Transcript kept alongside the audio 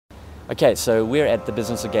Okay, so we're at the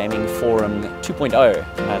Business of Gaming Forum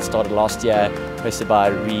 2.0. It started last year, hosted by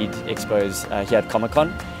Reed Expos here at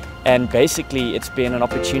Comic-Con. And basically it's been an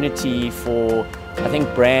opportunity for, I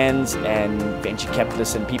think, brands and venture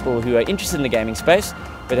capitalists and people who are interested in the gaming space,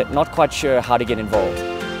 but not quite sure how to get involved.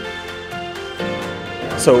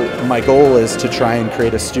 So my goal is to try and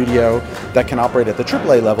create a studio that can operate at the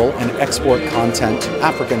AAA level and export content,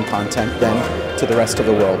 African content, then to the rest of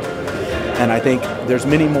the world. And I think there's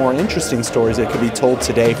many more interesting stories that could be told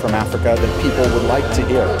today from Africa that people would like to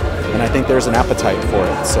hear. And I think there's an appetite for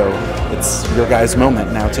it. So it's your guys'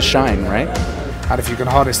 moment now to shine, right? And if you can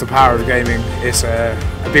harness the power of gaming, it's a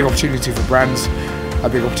big opportunity for brands, a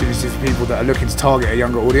big opportunity for people that are looking to target a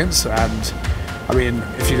younger audience. And I mean,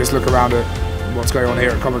 if you just look around at what's going on here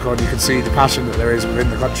at Comic-Con, you can see the passion that there is within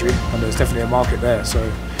the country, and there's definitely a market there. So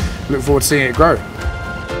I look forward to seeing it grow.